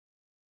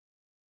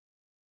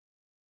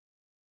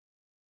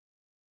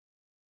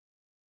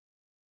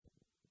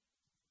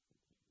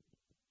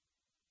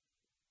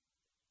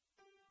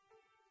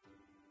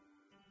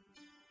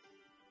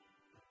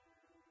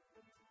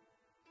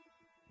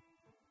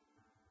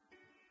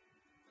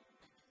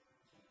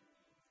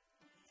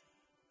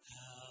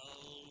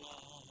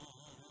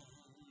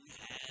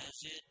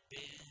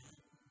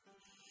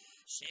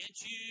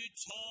Since you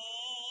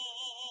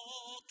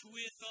talked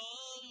with the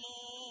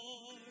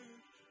Lord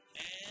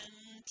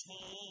and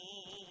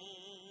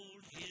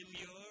told him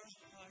your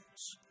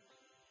heart's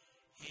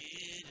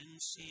hidden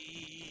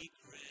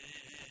secrets,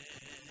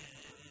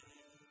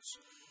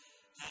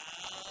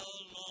 how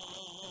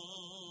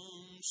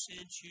long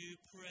since you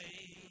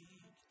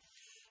prayed,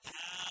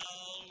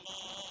 how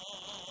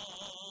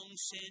long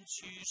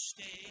since you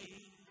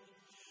stayed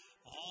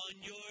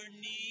on your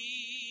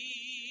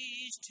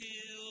knees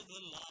till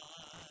the light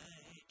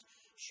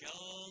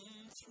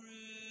shone through.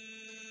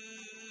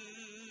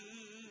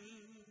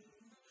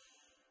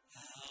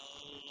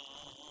 How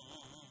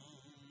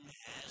long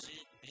has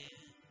it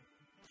been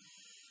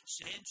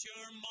since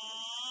your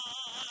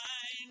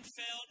mind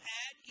felt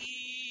at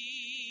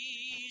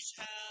ease?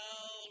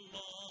 How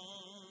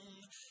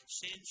long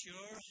since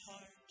your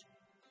heart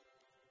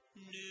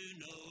knew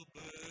no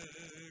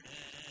burden?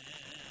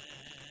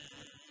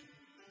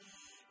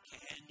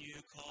 Can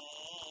you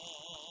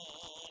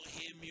call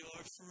him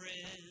your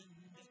friend?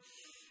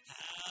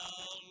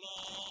 How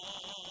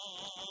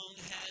long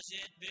has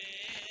it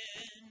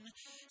been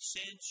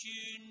since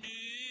you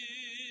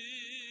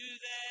knew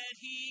that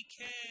he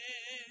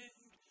cared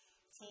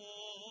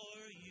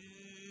for you?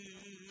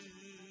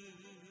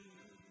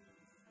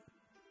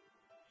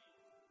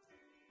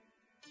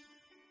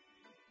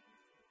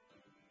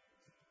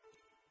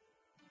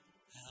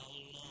 How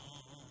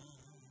long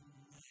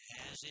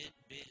has it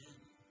been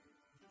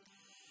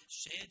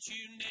since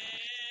you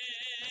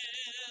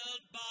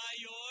knelt by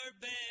your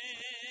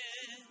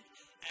bed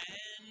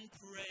and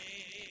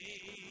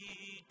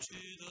prayed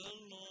to the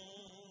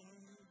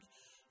Lord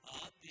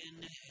up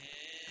in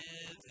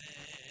heaven?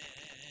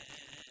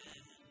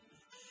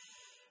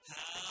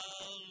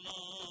 How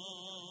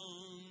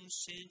long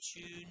since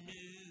you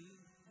knew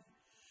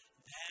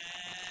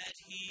that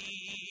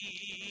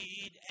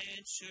he'd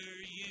answer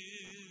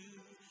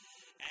you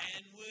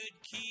and would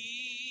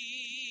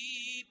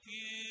keep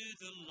you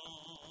the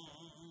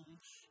long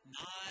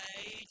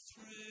night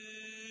through?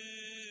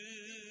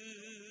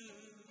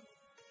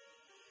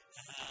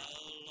 How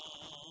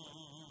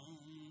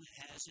long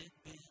has it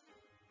been?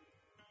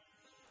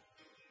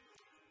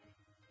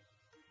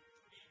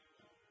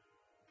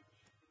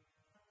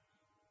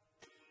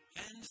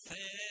 And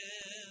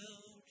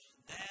felt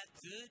that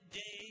the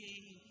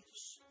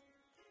days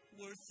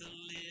worth the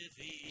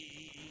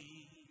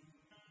living?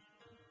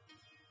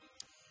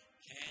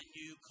 Can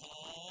you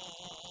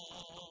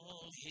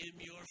call him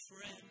your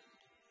friend?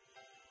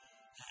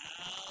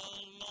 How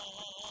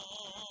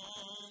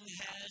long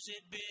has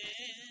it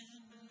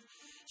been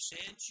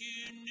since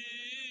you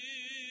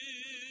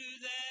knew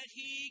that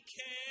he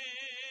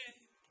cared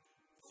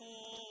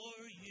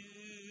for you?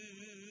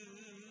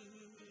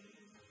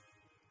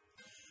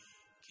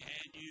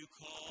 Can you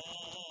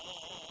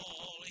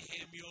call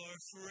him your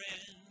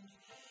friend?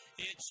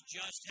 It's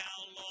just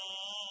how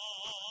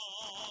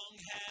long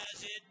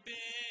has it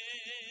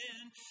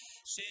been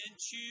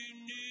since you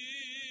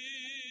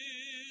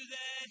knew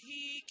that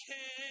he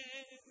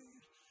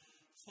cared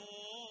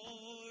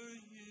for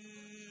you?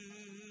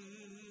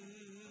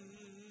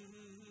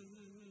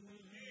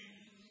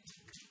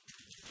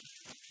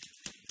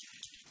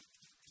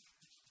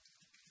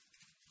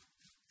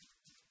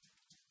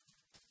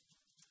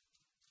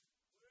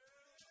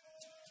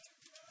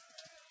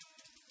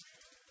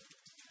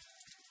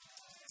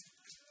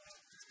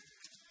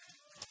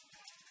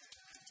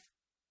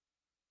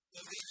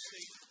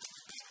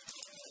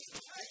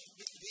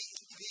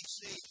 Be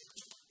seated.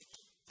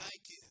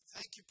 Thank you.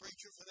 Thank you,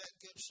 preacher, for that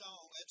good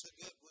song. That's a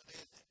good one,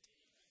 isn't it?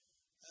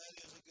 That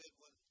is a good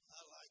one. I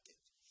like it.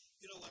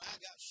 You know, when I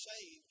got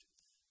saved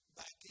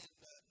back in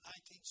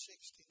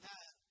 1969,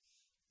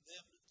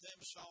 them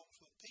songs,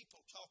 when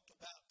people talked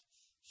about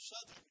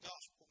Southern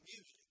gospel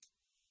music,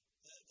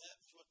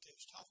 that's what they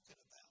was talking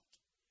about.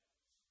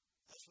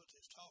 That's what they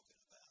was talking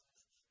about.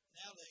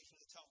 Nowadays, when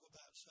they talk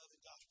about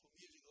Southern gospel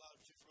music, a lot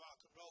of it's just rock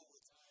and roll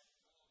with.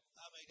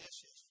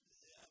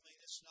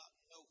 It's not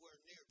nowhere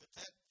near, but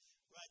that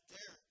right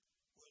there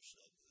was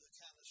the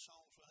kind of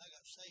songs when I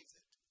got saved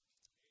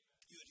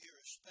that you would hear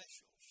as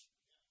specials.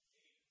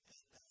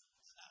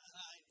 And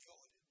I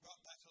enjoyed it. It brought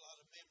back a lot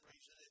of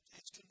memories, and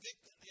it's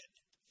convicting, isn't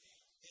it?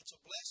 It's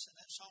a blessing.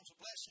 That song's a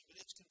blessing, but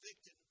it's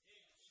convicting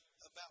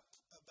about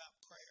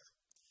prayer.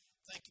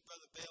 Thank you,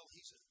 Brother Bell.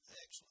 He's an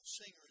excellent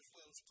singer as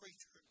well as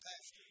preacher and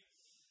pastor.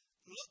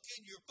 Look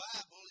in your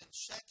Bible in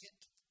 2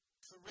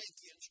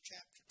 Corinthians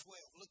chapter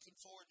 12. Looking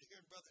forward to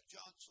hearing Brother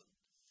Johnson.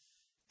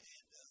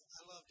 And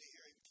I love to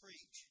hear him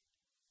preach.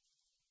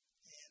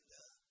 And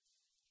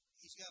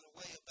he's got a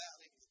way about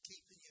him of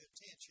keeping your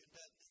attention,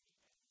 doesn't he?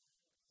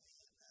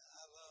 And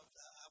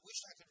I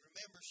wish I could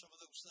remember some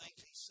of those things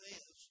he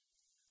says.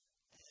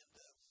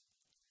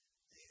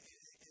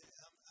 And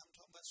I'm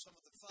talking about some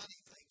of the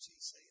funny things he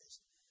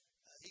says.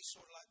 He's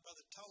sort of like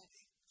Brother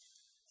Tony.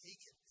 He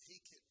could, if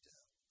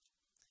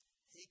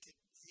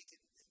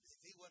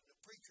he wasn't a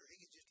preacher, he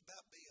could just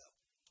about be a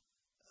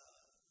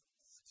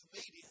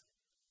comedian.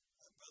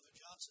 Brother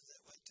Johnson's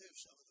that way too,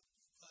 some of the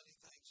funny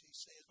things he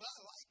says. But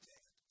I like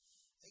that.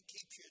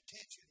 keeps your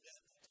attention,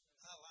 doesn't it?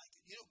 I like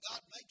it. You know,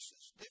 God makes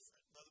us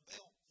different. Brother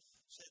Bill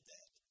said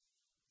that,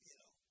 you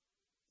know,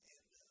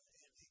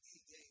 and he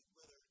gave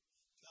Brother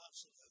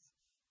Johnson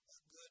a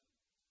good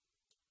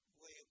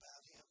way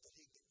about him that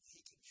he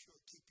can sure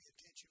keep your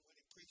attention when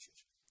he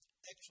preaches.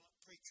 Excellent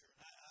preacher,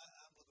 and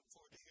I'm looking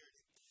forward to hearing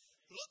him.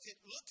 Look at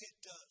 2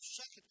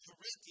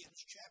 Corinthians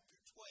chapter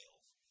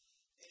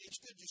 12, and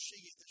it's good to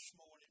see you this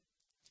morning.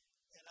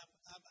 And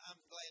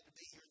I'm glad to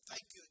be here. And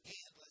thank you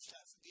again, lest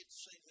I forget to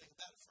say anything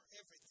about it, for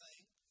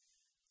everything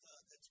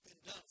that's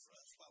been done for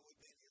us while we've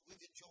been here.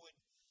 We've enjoyed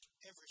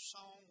every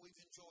song. We've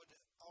enjoyed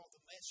all the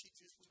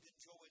messages. We've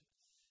enjoyed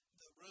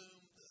the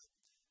room, the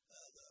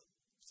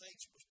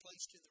things that was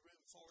placed in the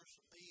room for us,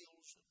 the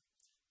meals.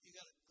 And you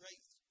got a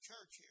great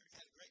church here. You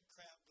had a great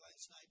crowd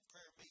last night,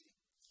 prayer meeting,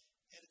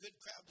 and a good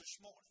crowd this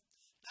morning.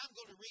 Now I'm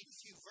going to read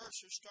a few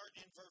verses,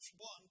 starting in verse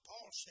 1.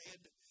 Paul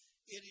said,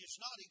 "It is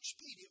not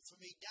expedient for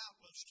me,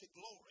 doubtless, to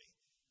glory."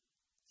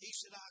 He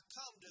said, "I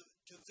come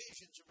to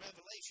visions and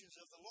revelations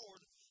of the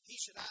Lord." He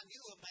said, "I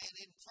knew a man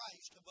in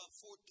Christ above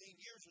 14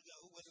 years ago,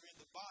 whether in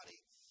the body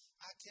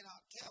I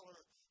cannot tell,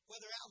 or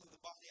whether out of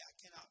the body I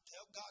cannot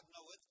tell. God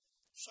knoweth,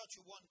 such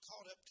a one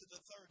caught up to the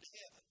third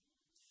heaven."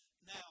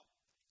 Now,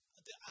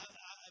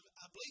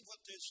 I believe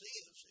what this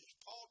is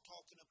Paul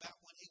talking about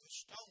when he was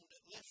stoned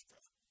at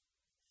Lystra.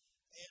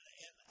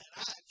 And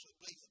I actually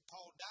believe that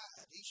Paul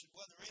died. He said,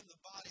 whether in the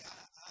body,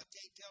 I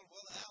can't tell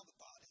whether out of the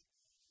body.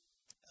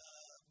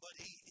 But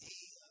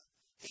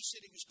he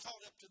said he was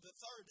caught up to the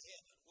third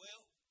heaven.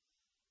 Well,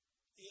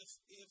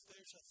 if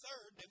there's a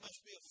third, there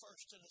must be a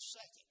first and a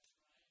second.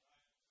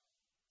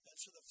 And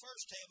so the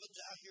first heaven's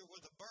out here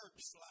where the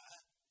birds fly.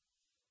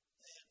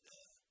 And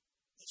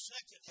the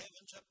second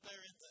heaven's up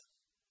there in the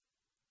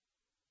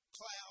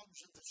clouds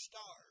and the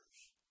stars.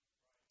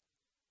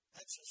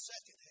 That's the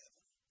second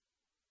heaven.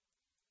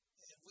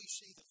 And we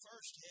see the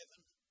first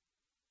heaven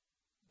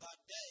by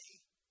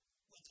day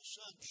when the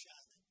sun's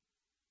shining.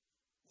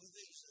 With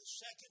the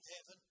second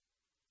heaven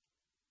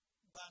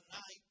by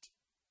night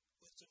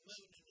with the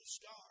moon and the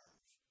stars.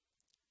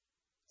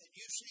 And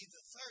you see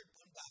the third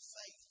one by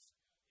faith.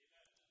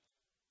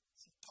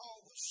 And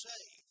Paul was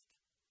saved.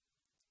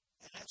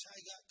 And that's how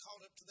he got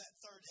caught up to that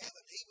third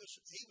heaven.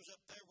 He was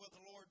up there where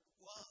the Lord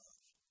was.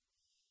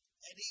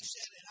 And he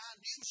said, "And I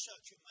knew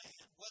such a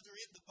man, whether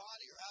in the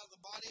body or out of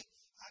the body,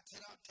 I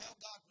cannot tell,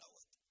 God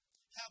knoweth,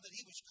 how that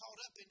he was caught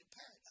up into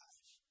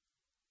paradise.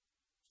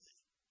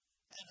 See?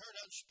 And heard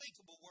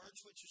unspeakable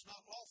words which is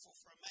not lawful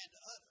for a man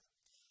to utter.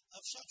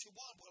 Of such a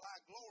one will I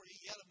glory,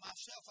 yet of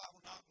myself I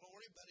will not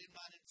glory, but in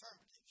mine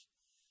infirmities.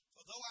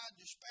 For though I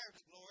despair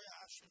to glory,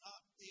 I shall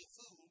not be a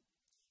fool,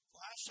 for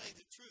I say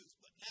the truth.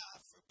 But now I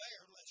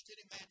forbear, lest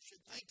any man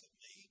should think of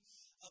me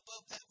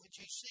above that which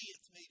he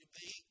seeth me to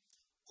be,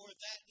 or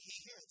that he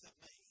heareth of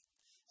me,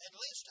 and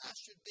lest I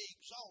should be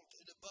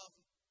exalted above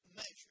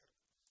measure.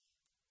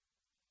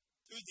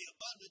 Through the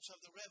abundance of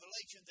the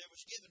revelation there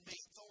was given me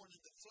a thorn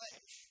in the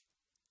flesh,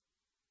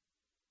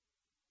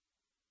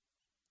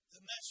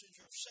 the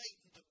messenger of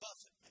Satan to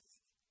buffet me,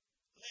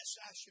 lest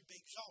I should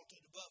be exalted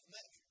above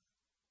measure.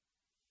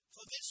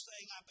 For this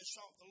thing I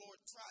besought the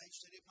Lord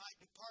Christ, that it might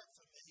depart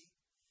from me.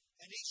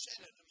 And he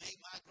said unto me,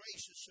 My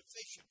grace is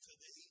sufficient for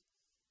thee,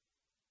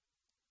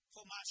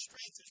 for my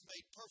strength is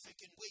made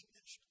perfect in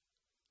weakness.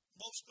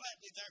 Most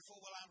gladly, therefore,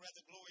 will I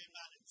rather glory in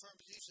mine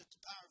infirmities, that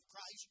the power of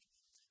Christ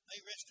may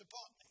rest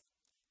upon me.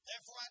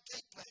 Therefore I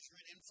take pleasure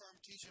in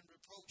infirmities and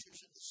reproaches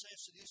and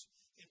necessities,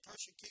 in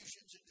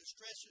persecutions and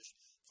distresses,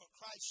 for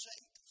Christ's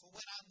sake. For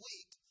when I'm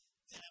weak,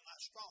 then am I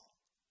strong.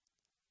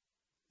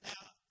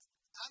 Now,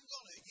 I'm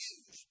going to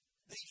use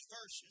these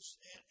verses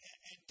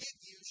and give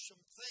you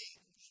some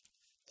things.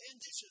 And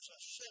this is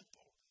a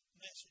simple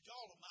message.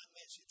 All of my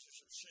messages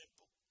are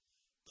simple.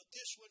 But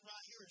this one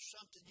right here is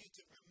something you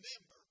can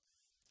remember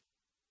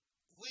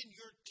when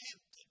you're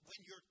tempted, when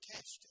you're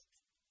tested.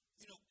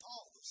 You know,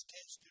 Paul was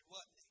tested,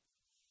 wasn't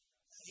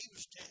he? He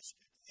was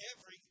tested.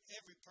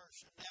 Every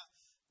person. Now,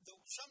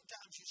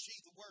 sometimes you see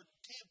the word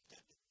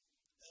tempted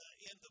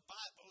in the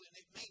Bible, and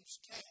it means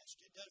test.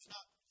 It does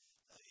not.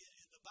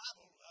 In the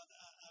Bible,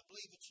 I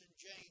believe it's in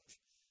James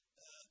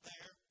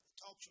there, it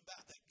talks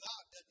about that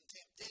God doesn't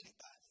tempt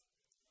anybody.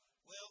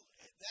 Well,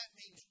 that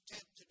means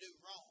tempt to do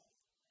wrong.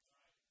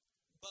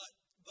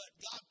 But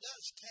God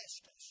does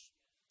test us.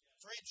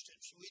 For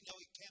instance, we know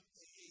he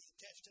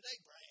tested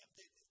Abraham,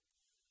 didn't he?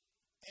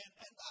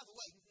 And by the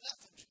way,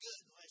 nothing's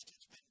good unless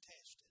it's been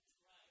tested.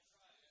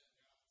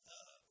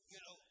 You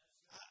know,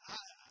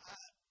 I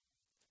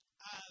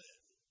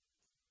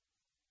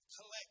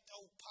collect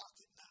old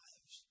pocket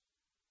knives.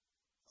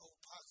 Old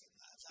pocket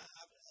knives.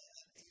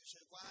 You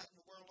say, why in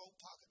the world old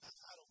pocket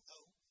knives? I don't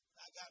know.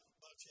 I got a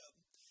bunch of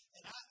them.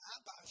 And I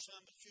buy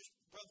some. It's just,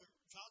 Brother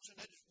Johnson,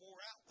 they just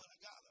wore out when I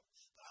got them.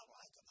 But I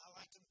like them. I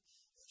like them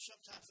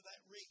sometimes for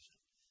that reason.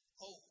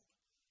 Old.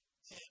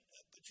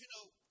 But you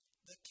know,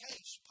 the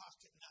case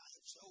pocket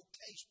knives, the old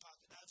case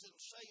pocket knives,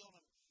 it'll say on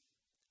them,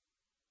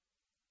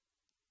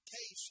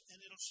 case, and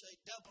it'll say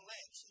double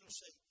X. It'll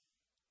say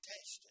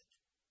tested.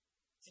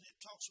 And it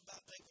talks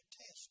about they were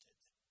tested.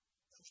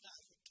 Those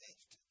knives were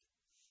tested.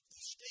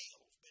 The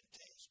steel's been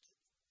tested.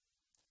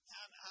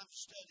 I've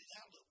studied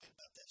out a little bit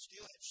about that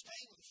steel. That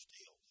stainless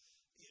steel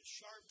is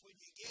sharp when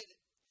you get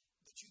it,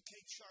 but you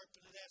can't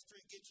sharpen it after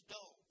it gets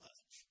dull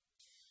much.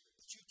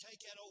 But you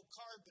take that old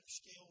carbon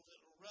steel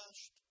that'll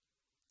rust,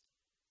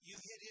 you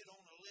hit it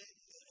on a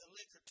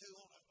lick or two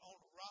on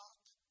a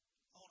rock,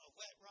 on a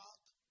wet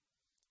rock,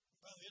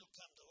 brother, it'll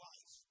come to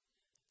life.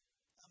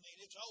 I mean,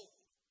 it's old,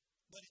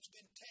 but it's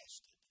been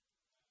tested.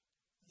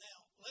 Now,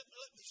 let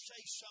me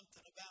say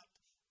something about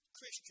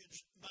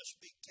Christians must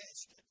be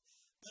tested.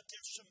 But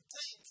there's some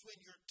things when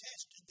you're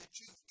tested that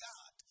you've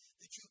got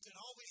that you can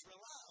always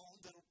rely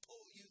on that'll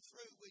pull you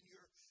through when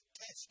you're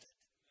tested.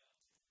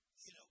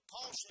 You know,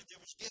 Paul said there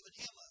was given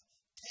him a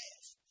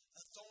test,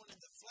 a thorn in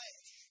the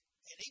flesh,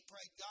 and he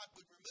prayed God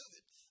would remove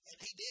it, and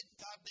he didn't.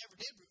 God never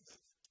did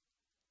remove it.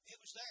 It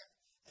was there.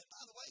 And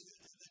by the way,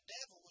 the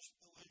devil was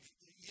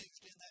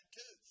used in that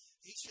too.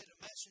 He said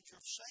a messenger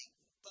of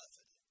Satan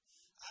buffeted him.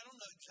 I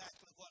don't know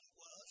exactly what it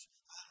was.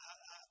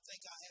 I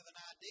think I have an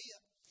idea.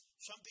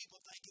 Some people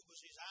think it was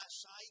his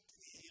eyesight.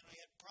 You know, he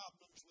had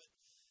problems with,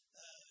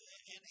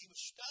 and he was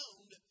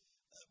stoned,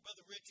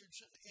 Brother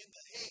Richardson, in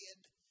the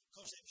head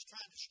because they was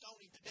trying to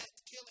stone him to death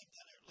to kill him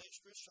down there at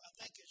Lystra. So I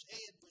think his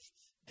head was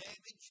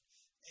damaged,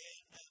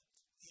 and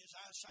his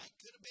eyesight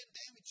could have been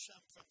damaged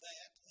some from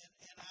that,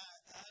 and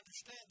I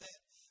understand that.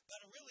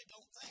 But I really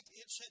don't think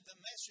it said the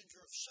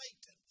messenger of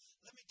Satan.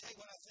 Let me tell you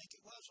what I think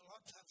it was. A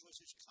lot of times was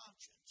his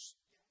conscience.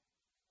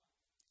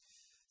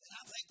 And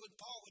I think when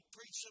Paul would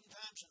preach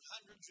sometimes and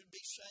hundreds would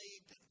be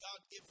saved and God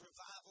give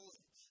revival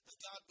and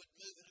God would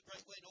move in a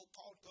great way and old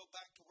Paul would go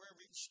back to wherever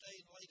he'd stay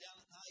and lay down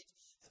at night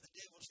and the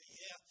devil would say,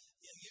 yeah,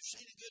 you've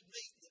seen a good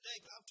meeting today,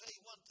 but I'll tell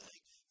you one thing,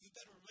 you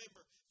better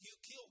remember you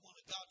killed one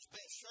of God's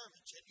best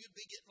servants and you'd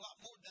be getting a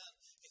lot more done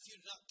if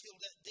you'd not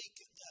killed that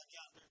deacon down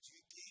yonder that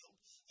you killed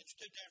and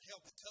stood there and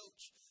held the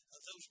coats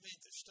of those men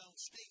that stoned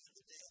Stephen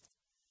to death.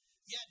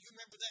 Yeah, you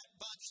remember that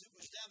bunch that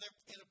was down there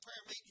in a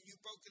prayer meeting, you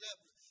broke it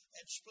up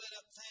and split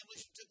up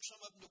families and took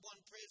some of them to one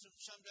prison,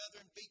 some to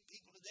other, and beat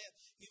people to death.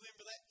 You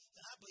remember that?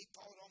 And I believe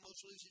Paul would almost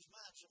lose his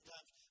mind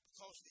sometimes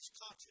because of his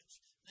conscience.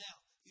 Now,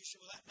 you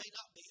say, well, that may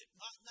not be. It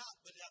might not,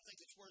 but I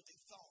think it's worthy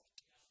of thought.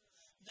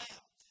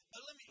 Now, but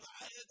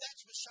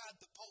that's beside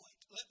the point.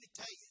 Let me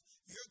tell you,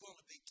 you're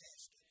going to be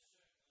tested.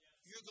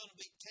 You're going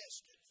to be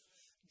tested.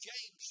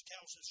 James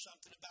tells us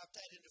something about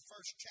that in the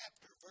first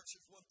chapter,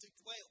 verses 1 through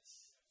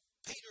 12.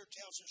 Peter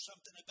tells us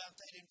something about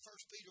that in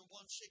 1 Peter 1,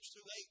 6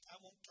 through 8.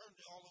 I won't turn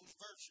to all those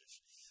verses.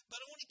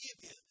 But I want to give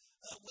you,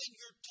 when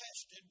you're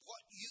tested,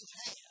 what you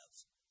have,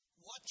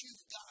 what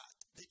you've got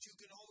that you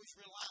can always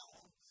rely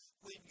on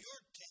when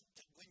you're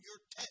tempted, when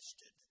you're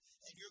tested,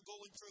 and you're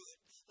going through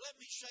it. Let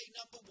me say,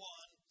 number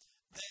one,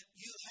 that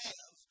you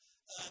have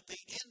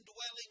the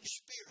indwelling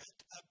spirit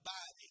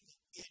abiding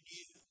in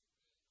you.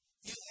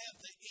 You have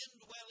the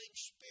indwelling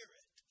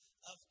spirit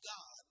of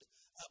God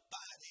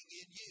abiding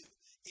in you.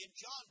 In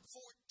John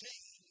 14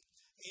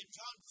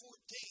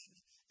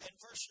 and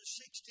verses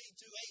 16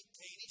 through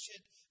 18, he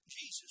said,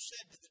 Jesus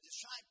said to the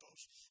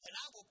disciples, and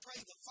I will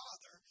pray the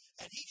Father,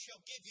 and he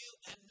shall give you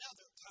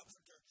another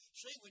comforter.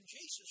 See, when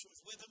Jesus was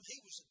with them, he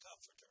was the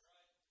comforter.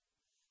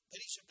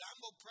 But he said,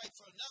 I'm going to pray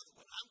for another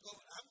one. I'm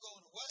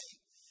going away.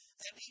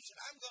 And he said,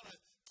 I'm going to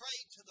pray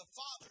to the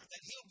Father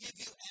that he'll give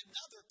you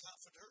another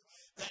comforter,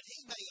 that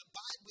he may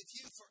abide with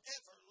you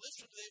forever.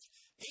 Listen to this.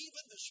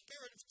 Even the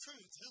Spirit of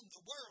truth, whom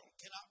the world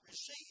cannot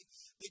receive,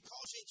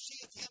 because it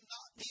seeth him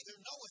not, neither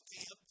knoweth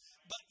him,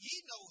 but ye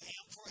know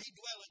him, for he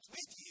dwelleth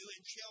with you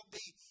and shall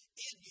be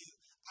in you.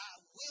 I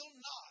will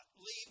not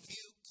leave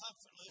you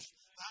comfortless.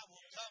 I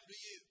will come to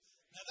you.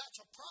 Now that's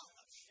a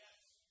promise.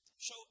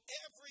 So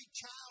every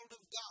child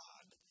of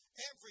God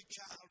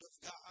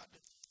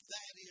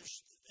that is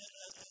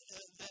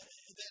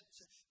that's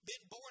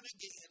been born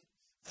again,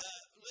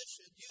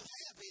 listen, you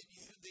have in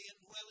you the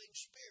indwelling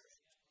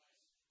spirit.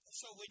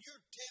 So when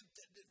you're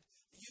tempted,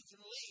 you can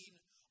lean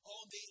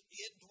on the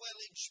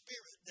indwelling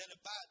spirit that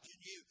abides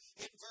in you.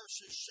 In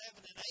verses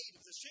 7 and 8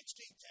 of the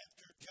 16th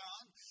chapter of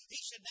John, he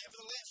said,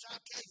 nevertheless, I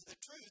tell you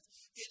the truth,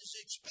 it is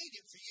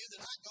expedient for you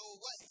that I go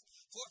away.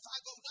 For if I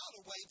go not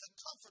away, the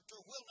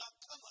Comforter will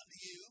not come unto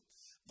you.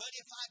 But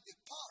if I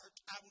depart,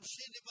 I will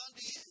send him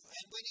unto you.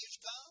 And when he is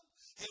come,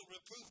 he'll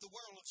reprove the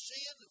world of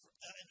sin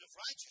and of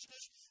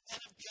righteousness and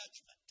of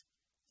judgment.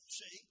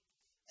 See?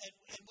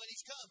 And when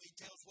he's come, he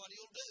tells what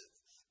he'll do.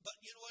 But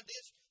you know what it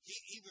is?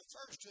 He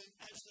refers to him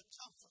as the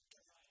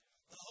Comforter,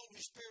 the Holy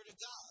Spirit of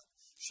God.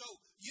 So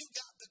you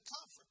got the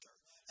Comforter.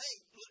 Hey,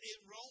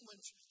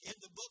 in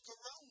the book of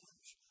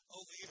Romans,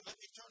 over here, let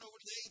me turn over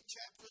to the 8th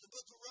chapter of the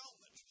book of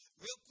Romans.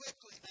 Real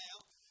quickly now,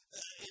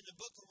 in the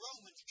book of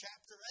Romans,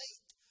 chapter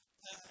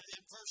 8,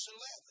 in verse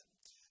 11.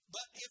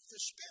 But if the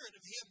spirit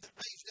of him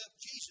that raised up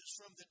Jesus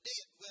from the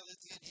dead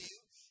dwelleth in you,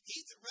 he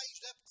that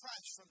raised up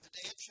Christ from the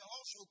dead shall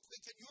also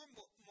quicken your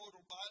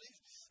mortal bodies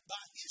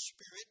by his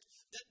spirit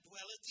that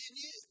dwelleth in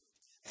you.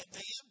 And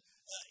then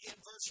in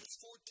verses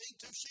 14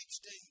 through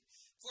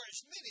 16, For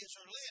as many as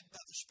are led by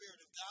the Spirit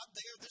of God,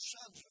 they are the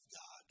sons of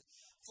God.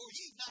 For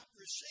you've not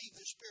received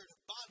the spirit of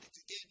bondage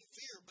again to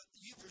fear, but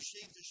you've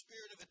received the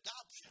spirit of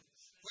adoption,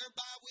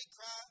 whereby we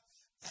cry,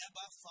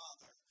 Abba,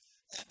 Father.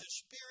 And the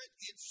Spirit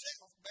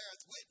itself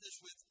beareth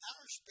witness with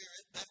our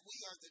spirit that we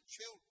are the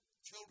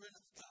children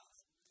of God.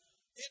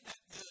 Isn't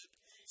that good?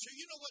 So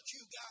you know what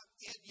you got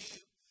in you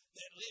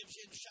that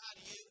lives inside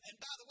of you. And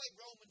by the way,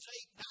 Romans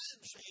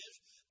 8:9 says,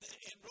 that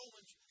in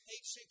Romans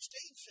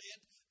 8:16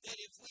 said,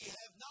 that if we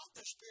have not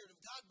the Spirit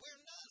of God,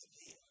 we're none of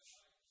His.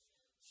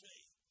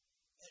 See?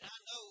 And I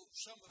know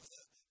some of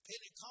the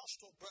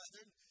Pentecostal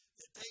brethren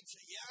that they'd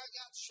say, yeah, I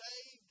got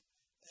saved,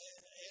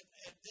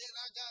 and then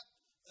I got,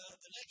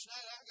 the next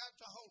night I got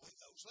the Holy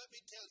Ghost. Let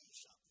me tell you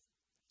something.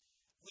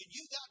 When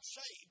you got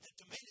saved, at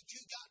the minute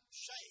you got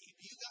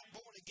saved, you got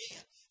born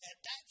again, at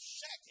that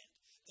second,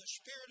 the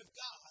Spirit of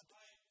God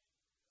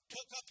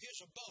took up His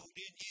abode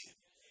in you.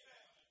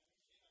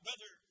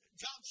 Brother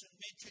Johnson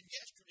mentioned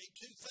yesterday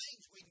two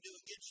things we can do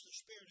against the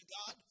Spirit of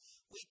God.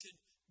 We can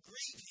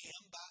grieve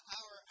Him by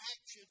our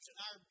actions and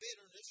our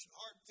bitterness and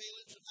hard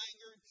feelings and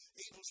anger and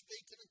evil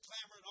speaking and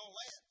clamor and all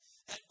that.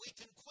 And we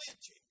can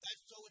quench Him.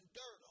 That's throwing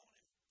dirt on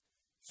Him.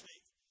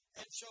 See?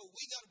 And so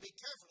we got to be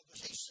careful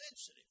because He's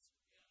sensitive.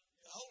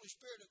 The Holy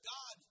Spirit of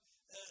God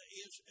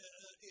is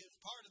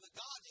part of the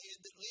Godhead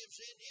that lives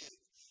in you.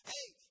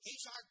 Hey,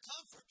 He's our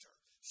comforter.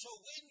 So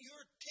when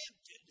you're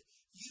tempted,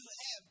 you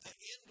have the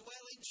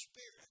indwelling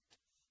Spirit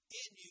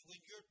in you when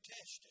you're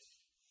tested.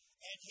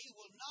 And He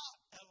will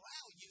not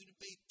allow you to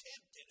be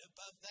tempted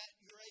above that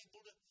you're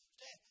able to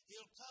stand.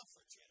 He'll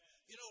comfort you.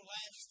 You know,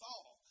 last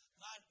fall,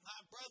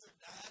 my brother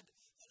died,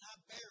 and I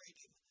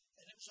buried him,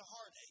 and it was a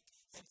heartache.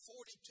 And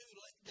 42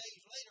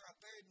 days later, I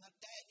buried my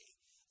daddy.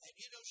 And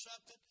you know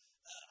something?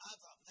 I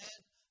thought,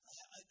 man,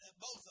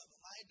 both of them,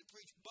 I had to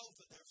preach both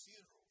of their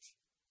funerals.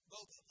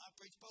 Both of them. I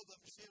preached both of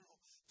them's funeral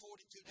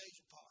 42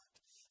 days apart.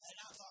 And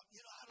I thought,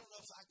 you know, I don't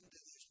know if I can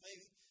do this.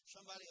 Maybe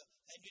somebody else.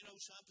 And you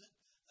know something?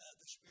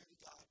 The Spirit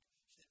of God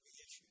said,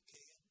 yes, you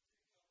can.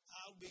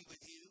 I'll be with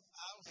you.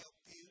 I'll help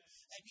you.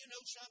 And you know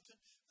something?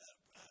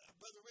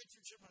 Brother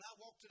Richardson, when I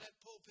walked to that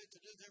pulpit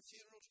to do their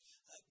funerals,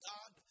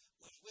 God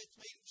was with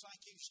me. It was like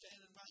He was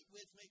standing right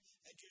with me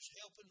and just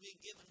helping me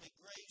and giving me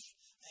grace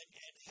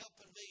and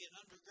helping me and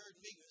undergirding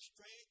me with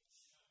strength.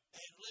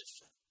 And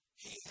listen,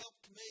 He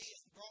helped me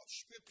and brought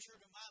Scripture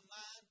to my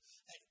mind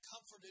and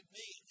comforted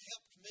me and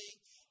helped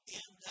me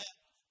in that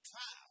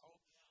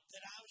trial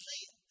that I was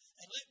in.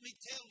 And let me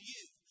tell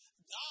you,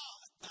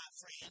 God, my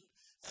friend,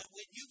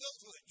 when you go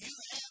through it, you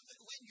have,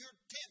 when you're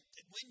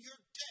tempted, when you're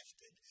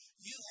tested,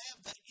 you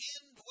have the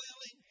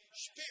indwelling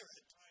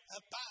Spirit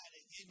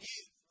abiding in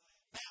you.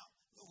 Now,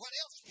 what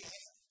else do you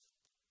have?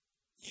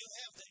 You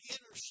have the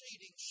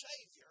interceding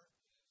Savior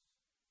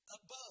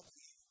above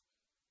you.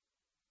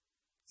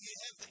 You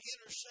have the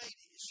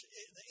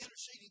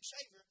interceding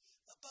Savior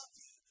above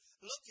you.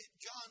 Look at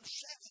John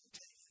 17.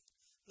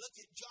 Look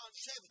at John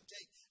 17.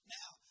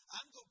 Now,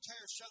 I'm going to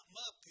tear something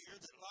up here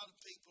that a lot of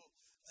people,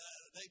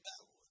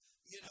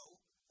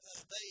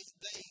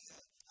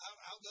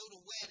 I'll go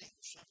to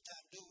weddings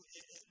sometime, do a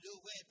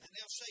wedding, and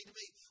they'll say to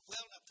me,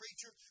 well, now,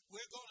 preacher,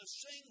 we're going to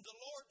sing the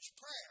Lord's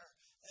Prayer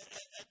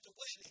at the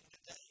wedding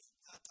today.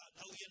 I thought,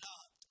 no, you're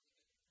not.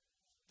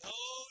 No,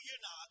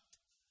 you're not.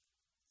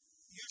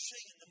 You're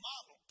singing the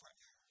model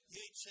prayer.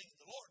 You ain't singing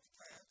the Lord's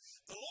Prayer.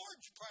 The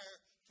Lord's Prayer,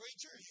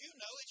 preacher, as you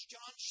know, it's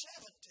John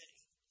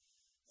 17.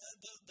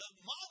 The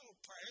model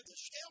prayer, the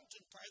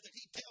skeleton prayer that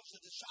He tells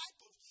the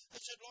disciples, they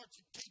said, Lord,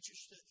 teach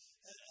us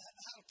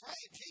how to pray.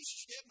 And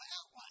Jesus gave them an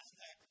outline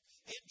there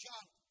in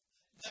John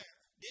there.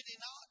 Did He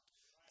not?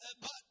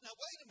 But now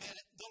wait a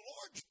minute. The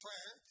Lord's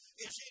Prayer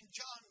is in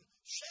John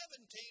 17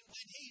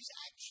 when He's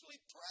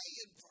actually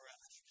praying for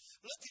us.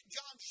 Look at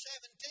John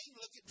 17.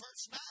 Look at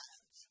verse 9.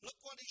 Look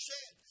what He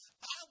said.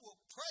 I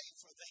will pray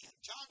for them.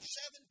 John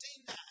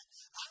 17:9.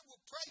 I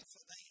will pray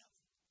for them.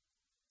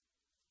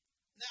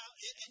 Now,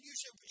 and you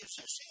say, is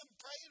this Him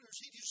praying or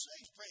is He just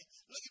saying He's praying?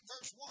 Look at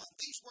verse 1.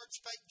 These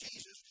words spake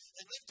Jesus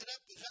and lifted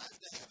up His eyes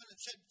to heaven and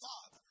said,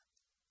 Father.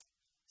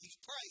 He's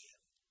praying.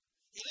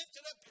 He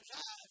lifted up His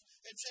eyes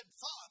and said,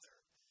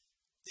 Father,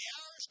 the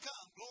hour is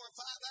come.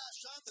 Glorify Thy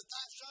Son, that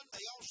Thy Son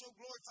may also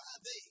glorify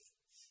Thee.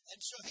 And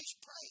so He's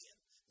praying.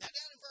 Now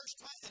down in verse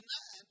 9,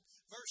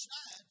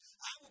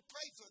 I will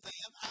pray for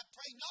them. I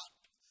pray not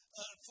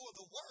for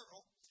the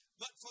world,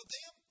 but for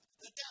them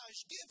that Thou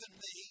hast given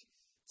me,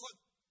 for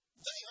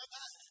they are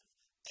Thine.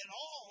 And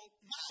all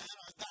mine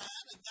are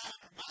Thine, and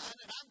Thine are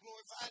mine, and I'm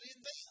glorified in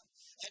them.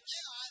 And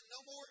now I'm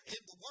no more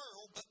in the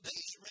world, but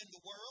these are in the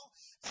world,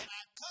 and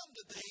I come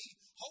to Thee,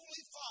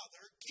 Holy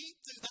Father,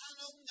 keep through Thine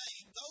own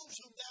name those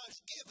whom Thou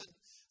hast given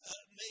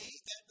me,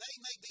 that they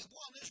may be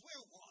one as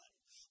we're one.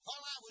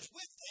 While I was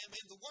with them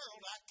in the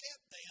world, I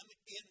kept them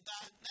in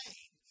Thy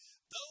name.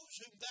 Those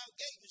whom Thou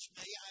gavest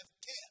me I have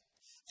kept,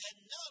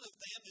 and none of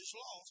them is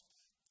lost,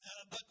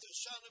 but the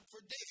son of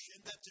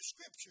perdition, that the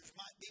Scriptures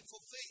might be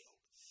fulfilled.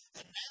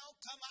 And now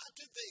come I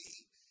to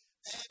Thee,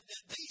 and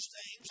these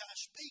things I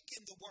speak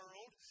in the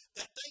world,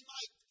 that they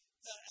might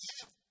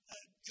have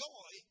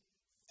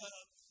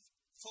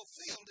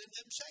fulfilled in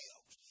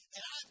themselves.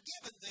 And I've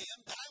given them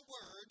thy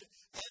word,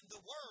 and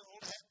the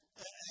world hath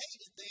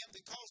hated them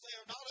because they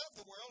are not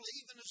of the world,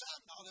 even as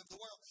I'm not of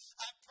the world.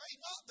 I pray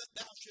not that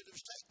thou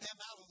shouldest take them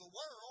out of the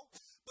world,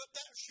 but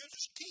thou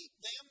shouldest keep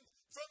them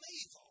from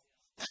evil.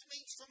 That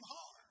means from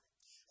harm.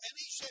 And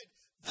he said,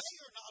 they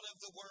are not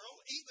of the world,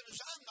 even as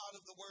I'm not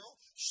of the world.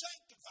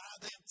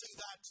 Sanctify them through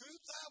thy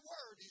truth. Thy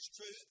word is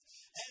truth.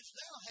 As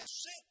thou hast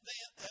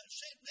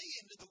sent me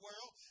into the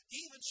world,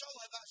 even so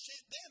have I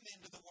sent them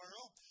into the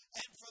world.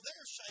 And for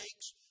their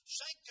sakes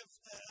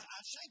I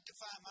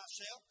sanctify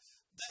myself,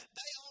 that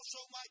they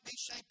also might be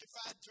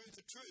sanctified through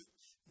the truth.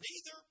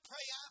 Neither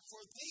pray I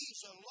for these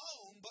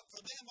alone, but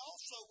for them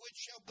also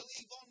which shall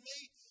believe on me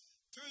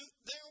through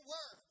their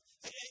word.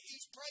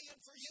 He's praying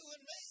for you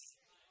and me.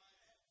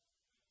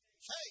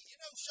 Hey, you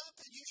know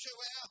something? You say,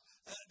 well,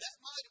 that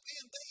might have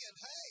been then.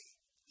 Hey,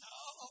 no,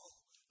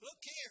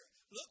 look here.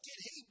 Look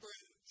at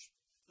Hebrews.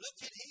 Look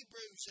at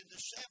Hebrews in the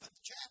 7th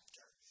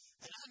chapter.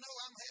 And I know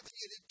I'm having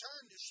you to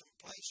turn to some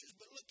places,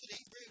 but look at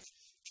Hebrews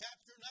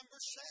chapter number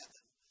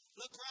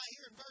 7. Look right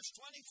here in verse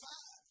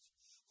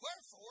 25.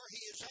 Wherefore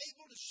he is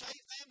able to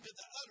save them to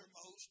the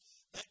uttermost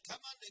that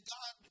come unto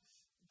God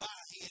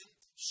by him,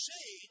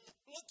 seeing,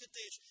 look at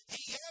this,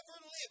 he ever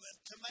liveth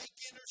to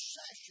make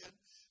intercession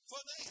for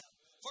them.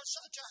 For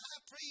such a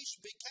high priest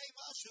became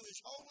us, who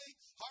is holy,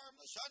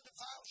 harmless,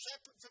 undefiled,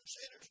 separate from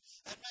sinners,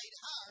 and made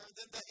higher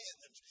than the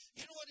heavens.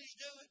 You know what he's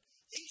doing?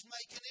 He's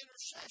making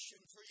intercession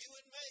for you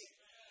and me.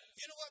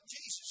 You know what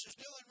Jesus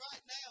is doing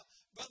right now,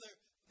 brother?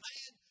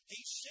 Man,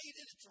 he's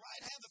seated at the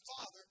right hand of the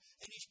Father,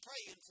 and he's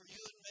praying for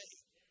you and me.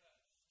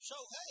 So,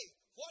 hey,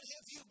 what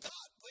have you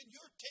got when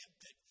you're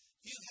tempted?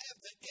 You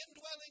have the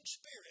indwelling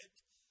Spirit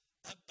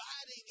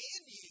abiding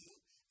in you,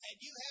 and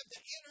you have the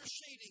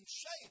interceding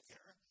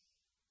Savior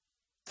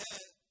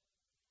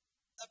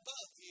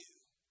above you.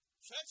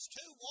 So that's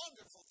two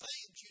wonderful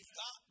things you've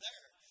got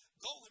there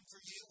going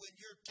for you when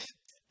you're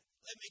tempted.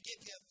 Let me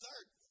give you a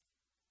third one.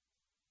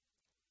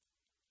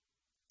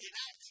 In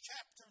Acts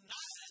chapter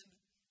 9,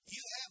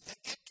 you have the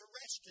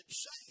interested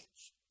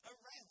saints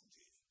around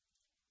you.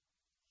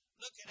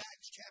 Look at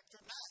Acts chapter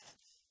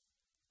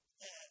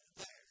 9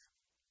 there.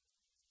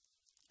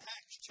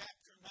 Acts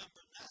chapter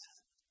number 9.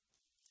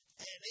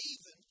 And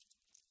even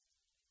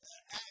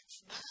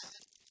Acts 9,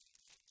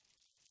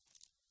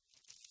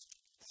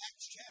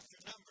 Acts chapter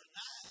number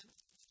 9,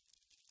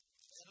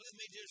 and let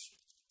me just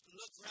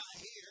look right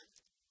here.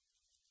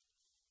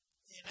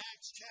 In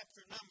Acts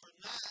chapter number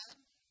 9,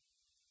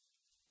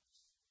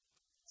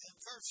 and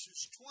verses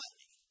 20.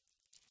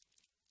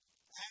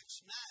 Acts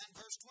 9,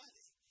 verse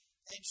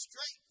 20. And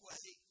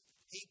straightway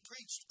he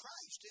preached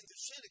Christ in the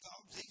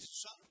synagogues, he's the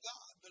Son of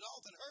God. But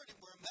all that heard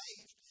him were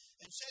amazed,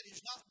 and said,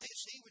 Is not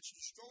this he which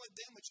destroyed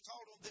them which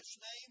called on this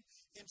name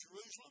in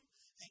Jerusalem,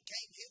 and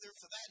came hither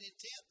for that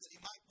intent, that he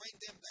might bring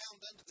them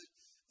bound unto the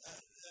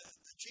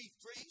chief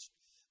priest?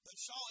 But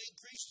Saul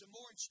increased the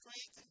more in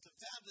strength, and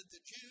confounded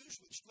the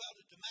Jews which dwelt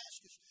at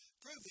Damascus,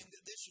 proving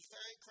that this is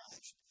very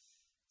Christ.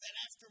 And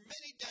after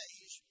many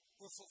days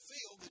were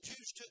fulfilled, the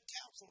Jews took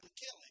counsel to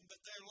kill him,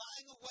 but their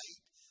lying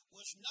await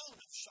was known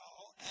of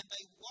Saul, and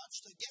they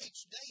watched the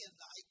gates day and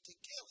night to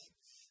kill him.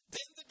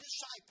 Then the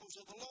disciples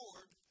of the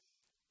Lord,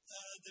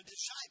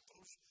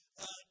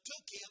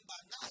 took him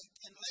by night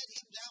and let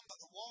him down by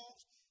the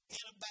walls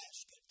in a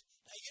basket.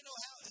 Now, you know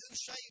who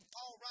saved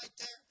Paul right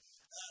there?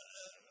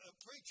 A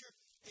preacher.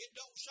 It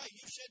don't say.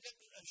 You said that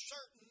a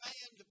certain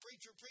man, the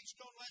preacher preached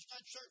on last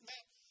night, certain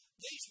man.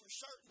 These were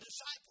certain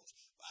disciples.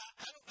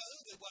 I don't know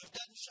who they was.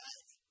 Doesn't say.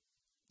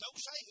 Don't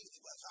say who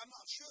they was. I'm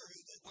not sure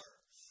who they were.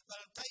 But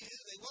I'll tell you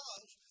who they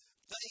was.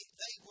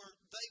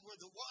 They were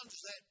the ones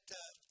that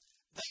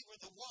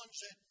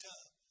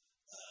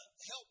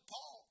helped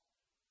Paul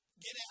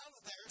get out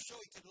of there so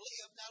he could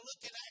live. Now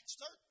look at Acts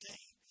 13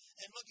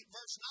 and look at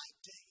verse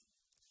 19.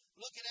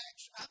 Look at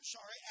Acts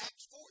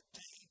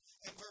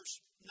 14 and verse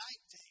 19.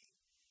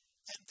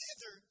 And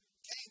thither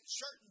came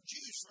certain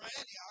Jews from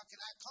Antioch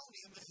and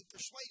Iconium, who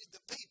persuaded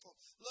the people,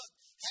 look,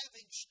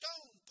 having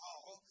stoned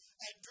Paul,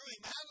 and drew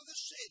him out of the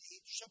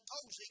city,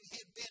 supposing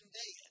he had been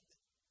dead.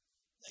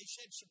 They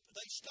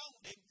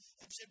stoned him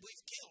and said,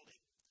 We've killed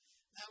him.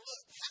 Now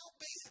look,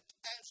 howbeit,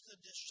 as the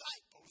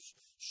disciples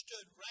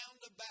stood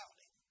round about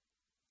him,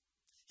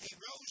 he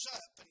rose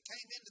up and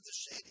came into the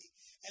city,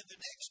 and the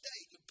next day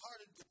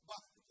departed with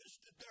Barnabas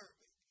to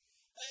Derbe.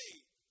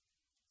 Hey,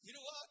 you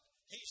know what?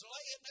 He's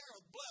laying there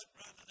with blood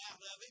running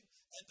out of him,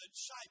 and the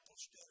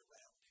disciples stood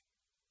around him.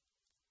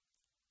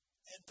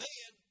 And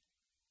then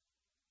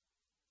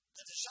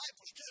the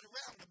disciples stood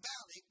around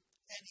about him,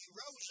 and he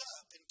rose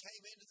up and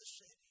came into the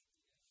city.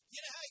 You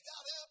know how he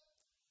got up?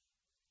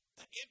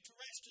 The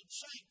interested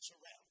saints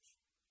around him.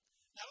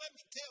 Now let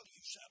me tell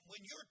you something.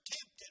 When you're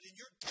tempted and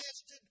you're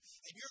tested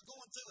and you're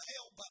going through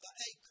hell by the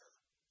acre,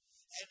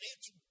 and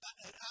it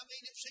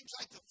seems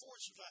like the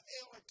forces of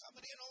hell are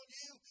coming in on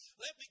you,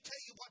 let me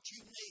tell you what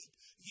you need.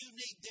 You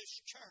need this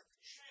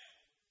church.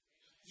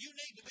 You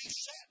need to be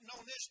sitting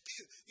on this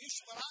pew. You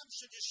say, well, I'm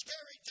so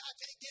discouraged I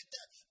can't get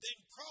there. Then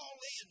crawl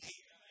in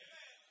here.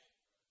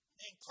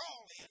 and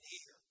crawl in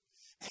here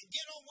and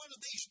get on one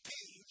of these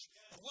pews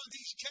or one of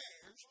these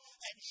chairs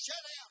and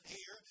sit down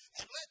here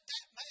and let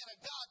that man of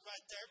God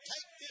right there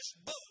take this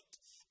book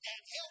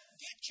and help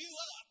get you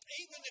up.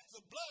 Even if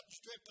the blood's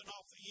dripping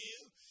off of you,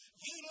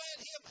 you let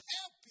him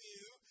help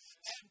you,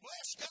 and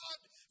bless God,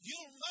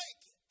 you'll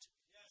make it.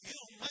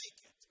 You'll make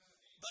it.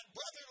 But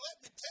brother, let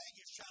me tell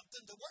you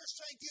something. The worst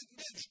thing you can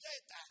do is stay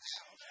at the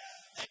house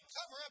and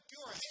cover up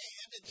your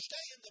head and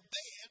stay in the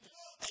bed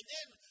and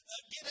then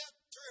get up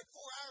 3 or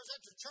 4 hours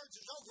after church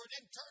is over and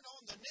then turn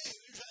on the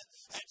news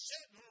and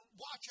sit and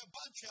watch a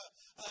bunch of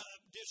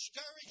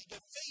discouraged,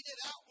 defeated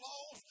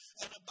outlaws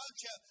and a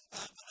bunch of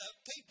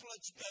people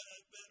that's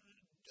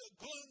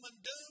gloom and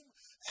doom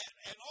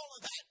and all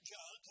of that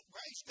junk.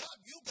 Praise God,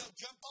 you'll go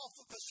jump off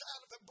of the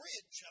side of a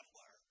bridge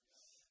somewhere.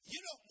 You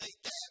don't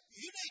need that.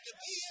 You need to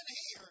be in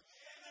here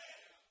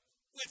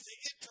with the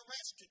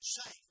interested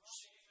saints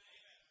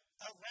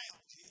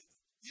around you.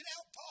 You know,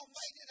 Paul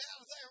made it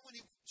out of there when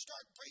he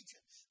started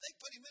preaching.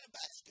 They put him in a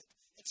basket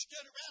and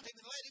stood around him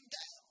and let him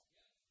down.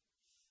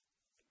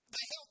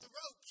 They held the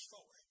ropes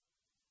for him.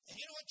 And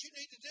you know what you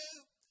need to do?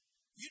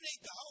 You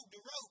need to hold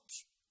the ropes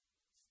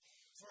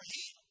for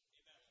him.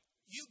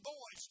 You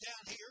boys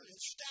down here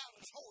as stout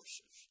as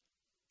horses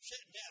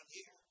sitting down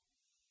here,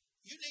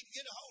 you need to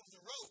get a hold of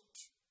the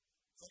ropes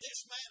for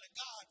this man of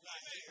God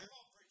right here.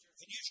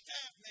 And you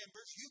staff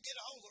members, you get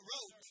a hold of the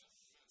ropes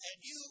and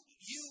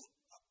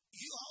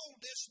you hold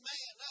this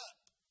man up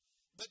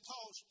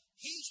because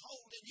he's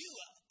holding you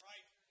up.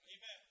 Right.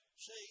 Amen.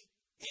 See,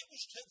 it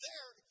was to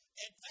their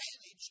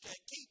advantage to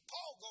keep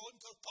Paul going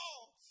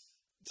because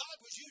God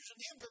was using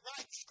him to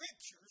write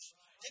scriptures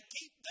to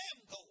keep them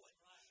going.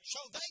 So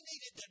they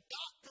needed to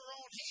doctor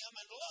on him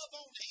and love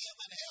on him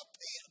and help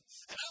him.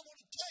 And I want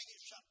to tell you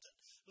something.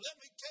 Let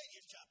me tell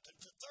you something.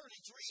 For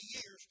 33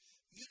 years,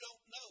 you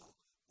don't know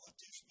what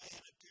this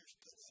man appears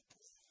put up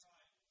with.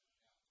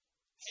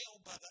 Hell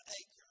by the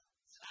acre.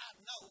 And I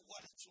know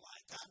what it's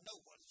like. I know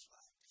what it's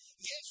like.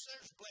 Yes,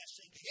 there's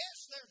blessings. Yes,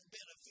 there's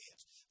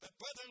benefits. But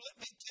brother, let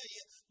me tell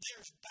you,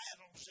 there's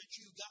battles that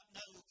you got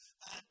no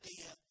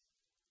idea.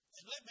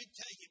 And let me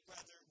tell you,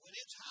 brother, when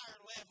it's higher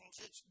levels,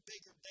 it's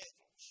bigger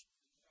devils.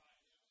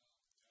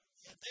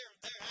 And they're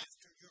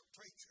after your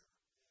preacher.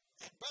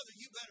 And brother,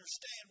 you better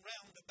stand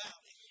round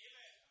about it.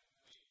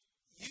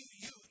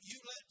 You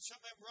let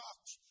some of them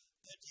rocks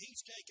that he's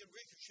taking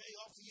ricochet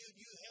off of you, and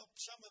you help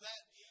some of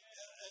that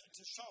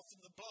to soften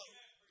the blow.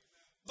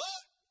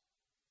 But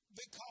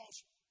because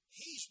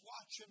he's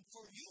watching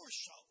for your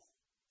soul,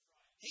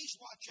 he's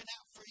watching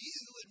out for you,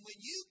 and when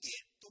you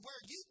get to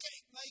where you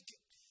can't make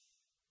it,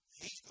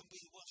 he's going to be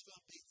the one that's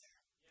going to be there.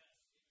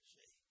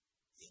 See,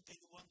 he'll be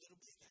the one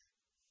that'll be there.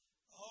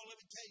 Oh, let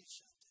me tell you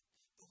something.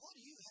 But what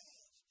do you have?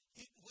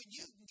 When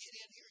you can get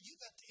in here, you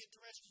got the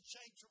interested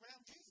saints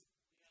around you.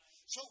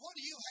 So what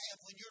do you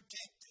have when you're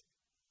tempted?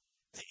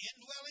 The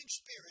indwelling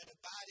spirit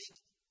abiding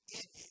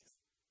in you.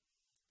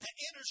 The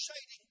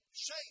interceding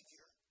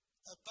Savior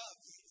above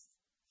you.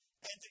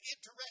 And the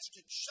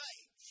interested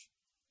saints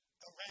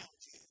around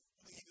you.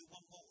 Let me give you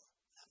one more.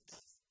 I'm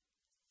done.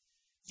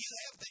 You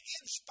have the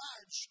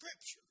inspired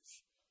scriptures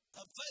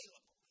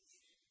available.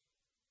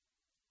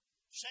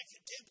 2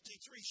 Timothy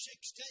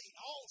 3:16,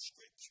 all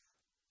scripture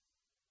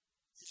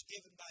is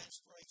given by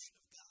inspiration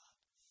of God.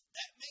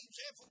 That means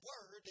every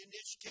word in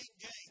this King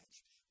James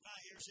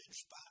right here is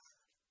inspired.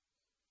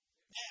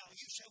 Now,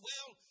 you say,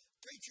 well,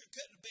 preacher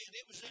couldn't have been.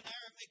 It was in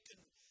Aramaic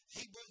and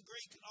Hebrew and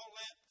Greek and all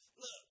that.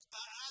 Look,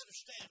 I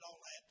understand all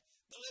that,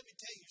 but let me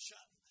tell you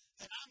something.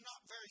 And I'm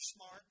not very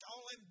smart.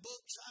 All them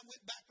books, I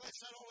went back last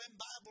night, all them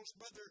Bibles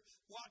Brother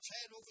Watts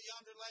had over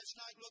yonder last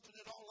night looking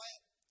at all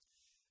that.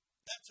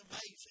 That's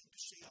amazing to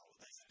see all of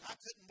that. I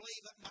couldn't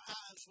believe it in my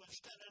eyes when I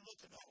stand there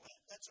looking at all that.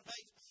 That's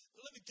amazing.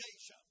 But let me tell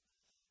you something.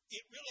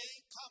 It really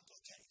ain't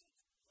complicated.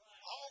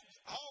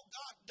 All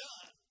God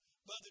done,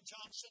 Brother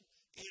Johnson,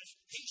 is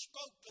he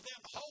spoke to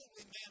them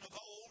holy men of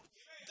old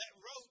that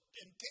wrote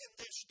and penned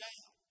this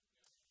down.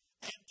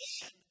 And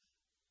then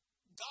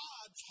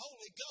God's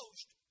Holy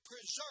Ghost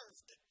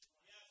preserved it.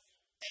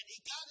 And he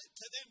got it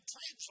to them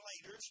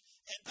translators,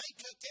 and they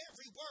took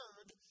every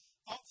word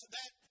off of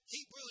that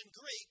Hebrew and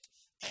Greek,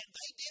 and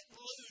they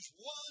didn't lose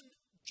one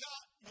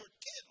jot nor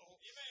tittle,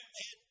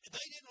 and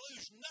they didn't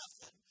lose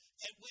nothing.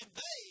 And when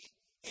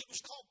it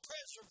was called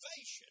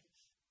preservation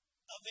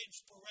of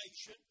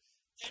inspiration,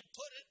 and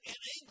put it in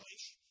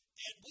English,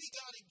 and we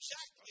got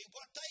exactly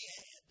what they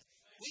had.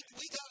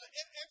 We got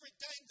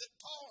everything that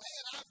Paul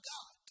had, I've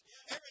got.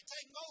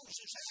 Everything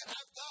Moses had,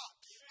 I've got.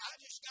 I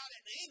just got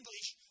it in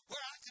English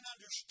where I can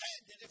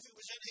understand it. If it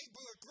was in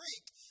Hebrew or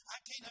Greek, I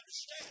can't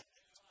understand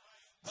it.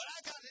 But I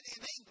got it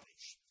in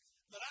English.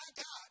 But I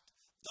got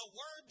the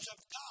words of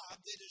God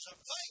that is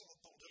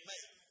available to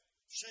me.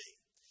 See?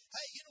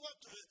 Hey, you know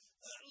what?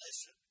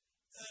 Listen.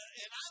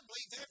 And I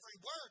believe every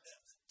word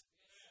of it.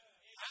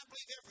 I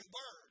believe every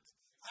word.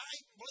 I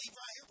even believe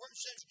right here where it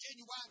says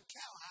genuine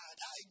cowhide.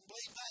 I even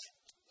believe that.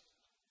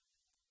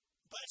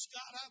 Bless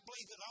God, I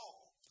believe it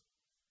all.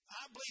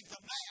 I believe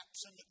the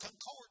maps and the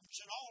concordance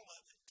and all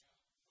of it.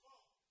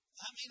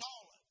 I mean,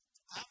 all of it.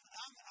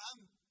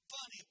 I'm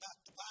funny about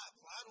the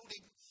Bible. I don't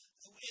even,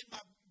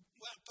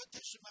 when I put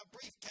this in my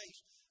briefcase,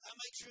 I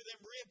make sure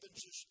them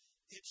ribbons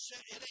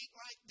it ain't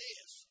like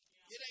this.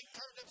 It ain't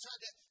turned upside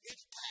down.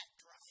 It's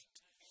packed right.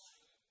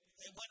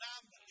 And when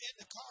I'm in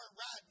the car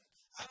riding,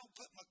 I don't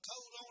put my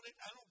coat on it.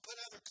 I don't put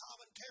other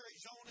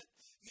commentaries on it.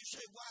 You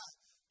say, why?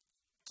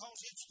 Because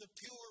it's the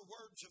pure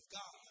words of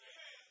God.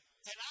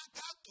 And I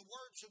got the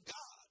words of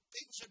God.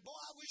 People said, boy,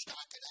 I wish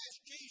I could ask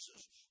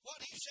Jesus what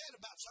he said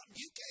about something.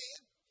 You can.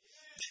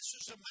 This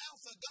is the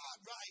mouth of God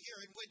right here.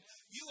 And when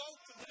you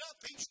open it up,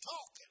 he's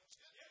talking.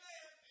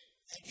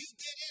 And you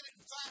get in it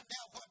and find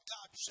out what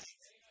God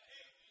said.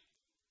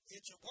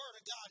 It's a word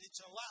of God.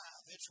 It's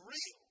alive. It's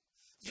real.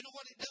 You know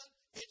what it done?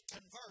 It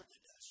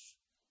converted us.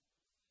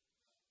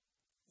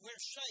 We're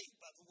saved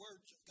by the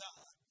words of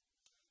God.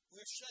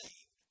 We're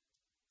saved.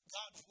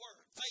 God's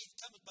word. Faith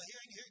cometh by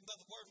hearing, hearing by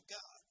the word of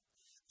God.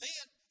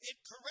 Then it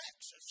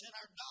corrects us in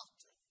our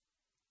doctrine.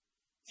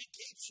 It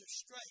keeps us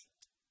straight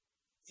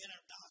in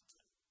our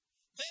doctrine.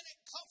 Then it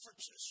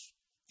comforts us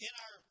in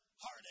our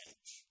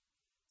heartaches.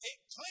 It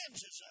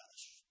cleanses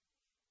us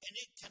and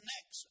it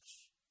connects us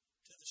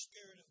to the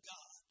Spirit of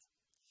God.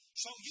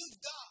 So you've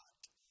got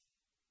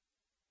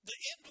the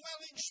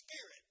indwelling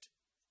Spirit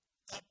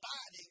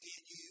abiding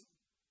in you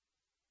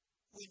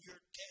when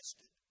you're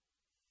tested.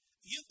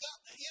 You've got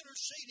the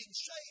interceding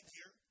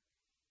Savior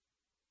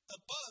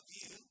above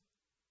you,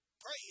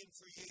 praying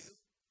for you.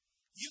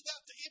 You've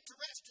got the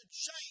interested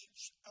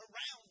saints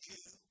around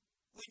you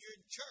when you're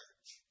in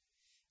church.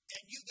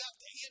 And you've got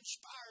the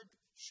inspired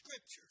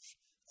scriptures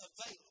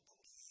available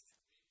to you.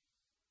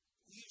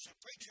 We use a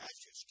preacher, that's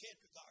just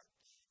kindergarten.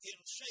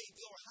 It'll save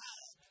your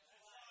hide.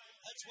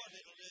 That's what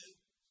it'll do.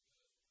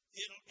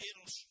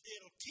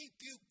 It'll keep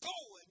you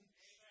going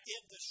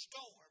in the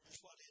storm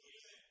is what it'll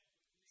do.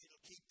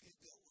 It'll keep you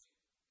going.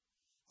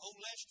 Oh,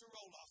 Lester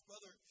Roloff,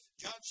 Brother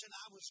Johnson,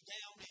 I was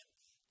down in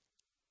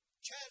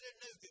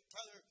Chattanooga.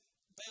 Brother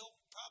Bell,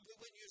 probably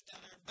when you was down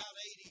there in about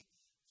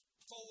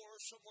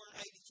 84, somewhere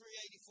 83,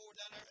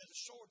 84, down there at the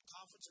Sword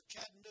Conference of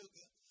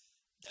Chattanooga,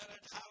 down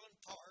at Highland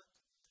Park.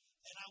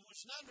 And I was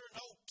under an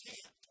old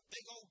tent, a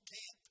big old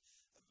tent,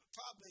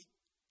 probably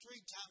 3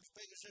 times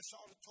big as this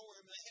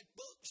auditorium. They had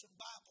books and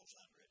Bibles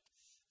under it.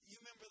 You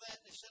remember that?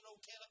 They set an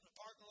old tent up in the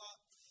parking lot.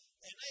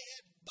 And they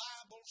had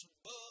Bibles and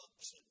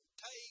books and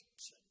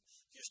tapes and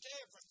just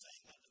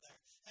everything under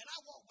there. And I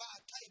walked by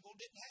a table,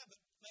 didn't have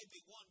it, maybe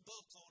 1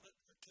 book on it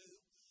or 2.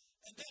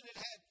 And then it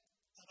had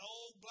an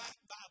old black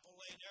Bible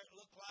laying there. It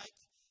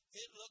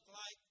looked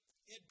like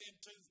it'd been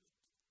through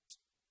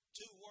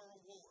 2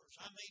 world wars.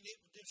 I mean,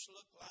 it just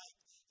looked like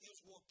it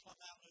was war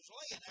plumb out. It was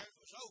laying there. It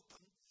was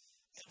open.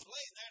 It was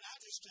laying there, and I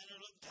just stood there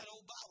looking at that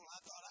old Bible.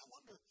 I thought, I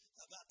wonder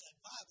about that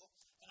Bible.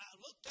 And I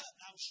looked up,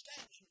 and I was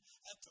standing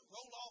at the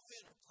Roll-Off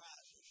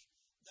Enterprises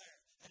there.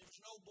 And there was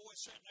an old boy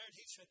sitting there, and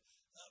he said,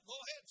 go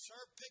ahead,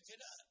 sir, pick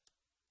it up.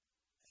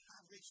 And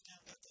I reached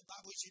down and got that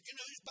Bible. He said, you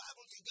know whose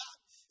Bible you got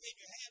in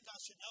your hands? I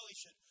said, no. He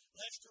said,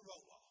 Lester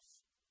Roloff.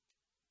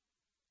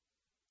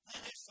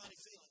 Man, that's a funny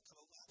feeling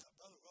come over. I thought,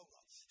 Brother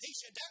Roloff. He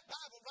said, that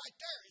Bible right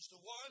there is the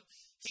one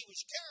he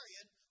was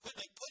carrying when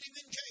they put him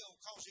in jail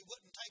because he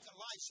wouldn't take a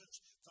license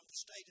from the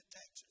state of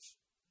Texas.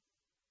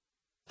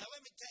 Now,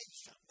 let me tell you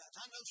something about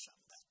that. I know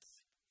something about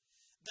that.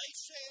 They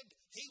said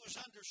he was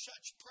under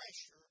such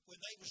pressure when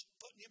they was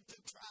putting him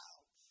through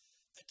trial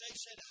that they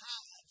said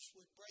hives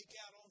would break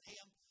out on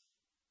him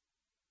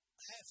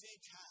a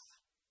half-inch high.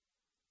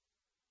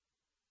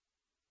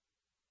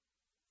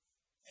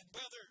 And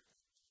Brother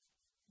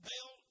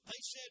Bell,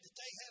 they said that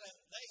they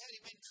had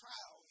him in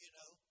trial, you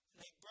know, and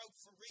they broke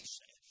for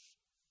recess.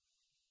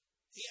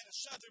 He had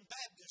a Southern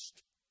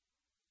Baptist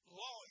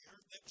lawyer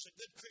that was a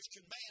good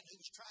Christian man who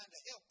was trying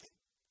to help him.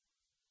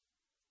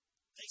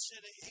 They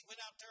said he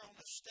went out there on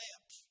the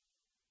steps.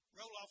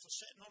 Roloff was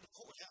sitting on the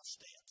courthouse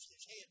steps,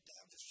 his head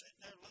down, just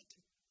sitting there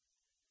looking.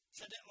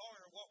 Said that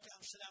lawyer walked down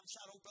and sat down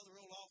beside old Brother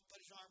Roloff,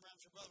 put his arm around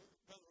and said,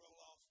 Brother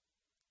Roloff,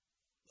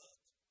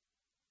 look.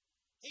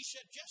 He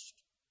said,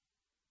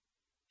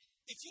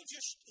 if you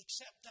just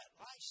accept that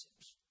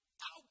license,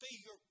 I'll be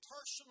your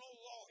personal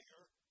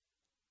lawyer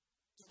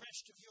the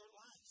rest of your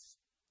life.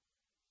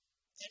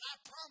 And I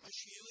promise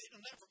you,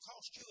 it'll never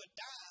cost you a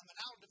dime, and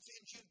I'll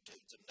defend you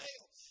tooth and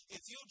nail.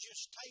 If you'll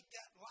just take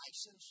that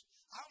license,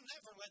 I'll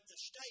never let the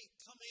state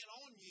come in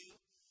on you.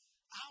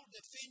 I'll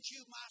defend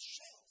you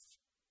myself.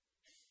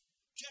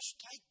 Just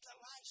take the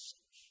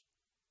license.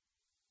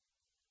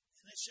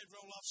 And they said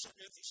Roloff sat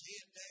there with his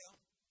head down.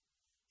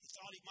 He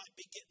thought he might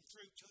be getting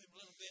through to him a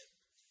little bit.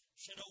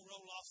 Said old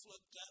Roloff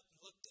looked up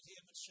and looked at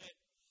him and said,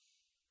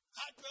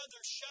 I'd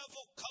rather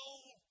shovel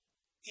coal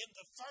in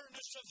the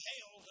furnace of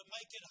hell to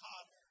make it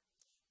hotter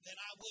than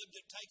I would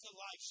to take a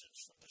license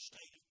from the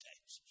state of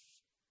Texas.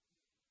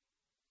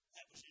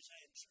 That was his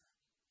answer.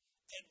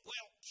 And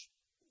Welch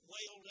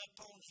wailed up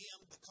on him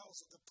because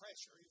of the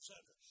pressure he was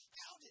under.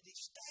 How did he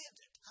stand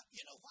it?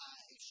 You know why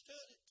he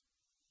stood it?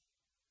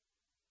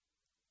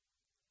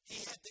 He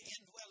had the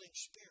indwelling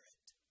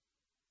Spirit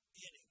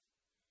in him.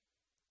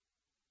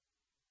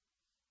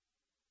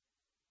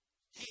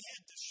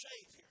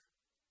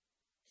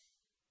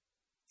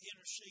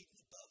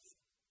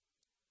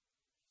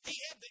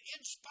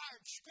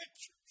 inspired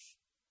scriptures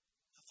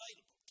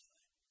available to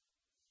him.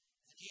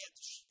 And he had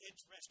the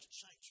interested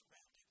saints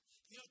around him.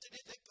 You know what they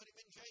did? They put him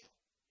in jail.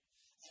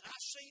 And I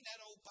seen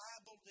that old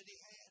Bible that he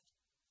had.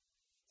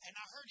 And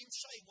I heard him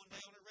say one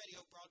day on a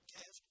radio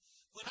broadcast,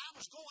 when I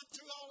was going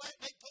through all that,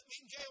 they put me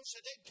in jail,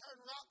 said they'd turn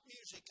rock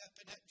music up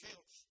in that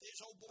jail. These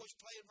old boys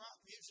playing rock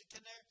music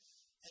in there.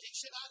 And he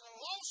said, I'd have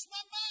lost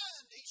my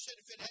mind. He said,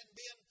 if it hadn't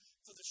been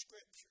for the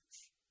scriptures.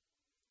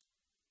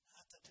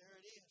 I thought, there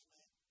it is,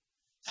 man.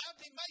 How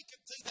did he make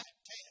it through that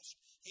test?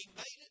 He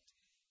made it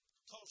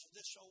because of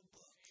this old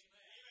book.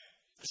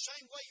 The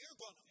same way you're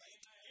going to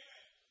make it.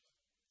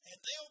 And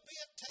there'll be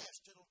a test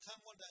that'll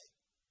come one day.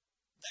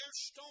 There's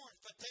storms,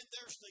 but then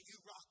there's the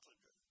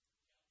Euroclidron.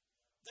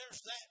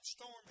 There's that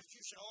storm that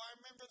you say, oh, I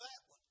remember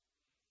that one.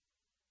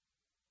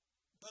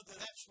 Brother,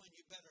 that's when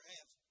you better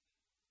have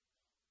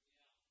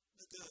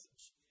the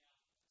goods.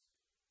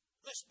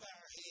 Let's bow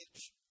our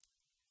heads.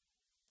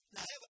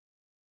 Now,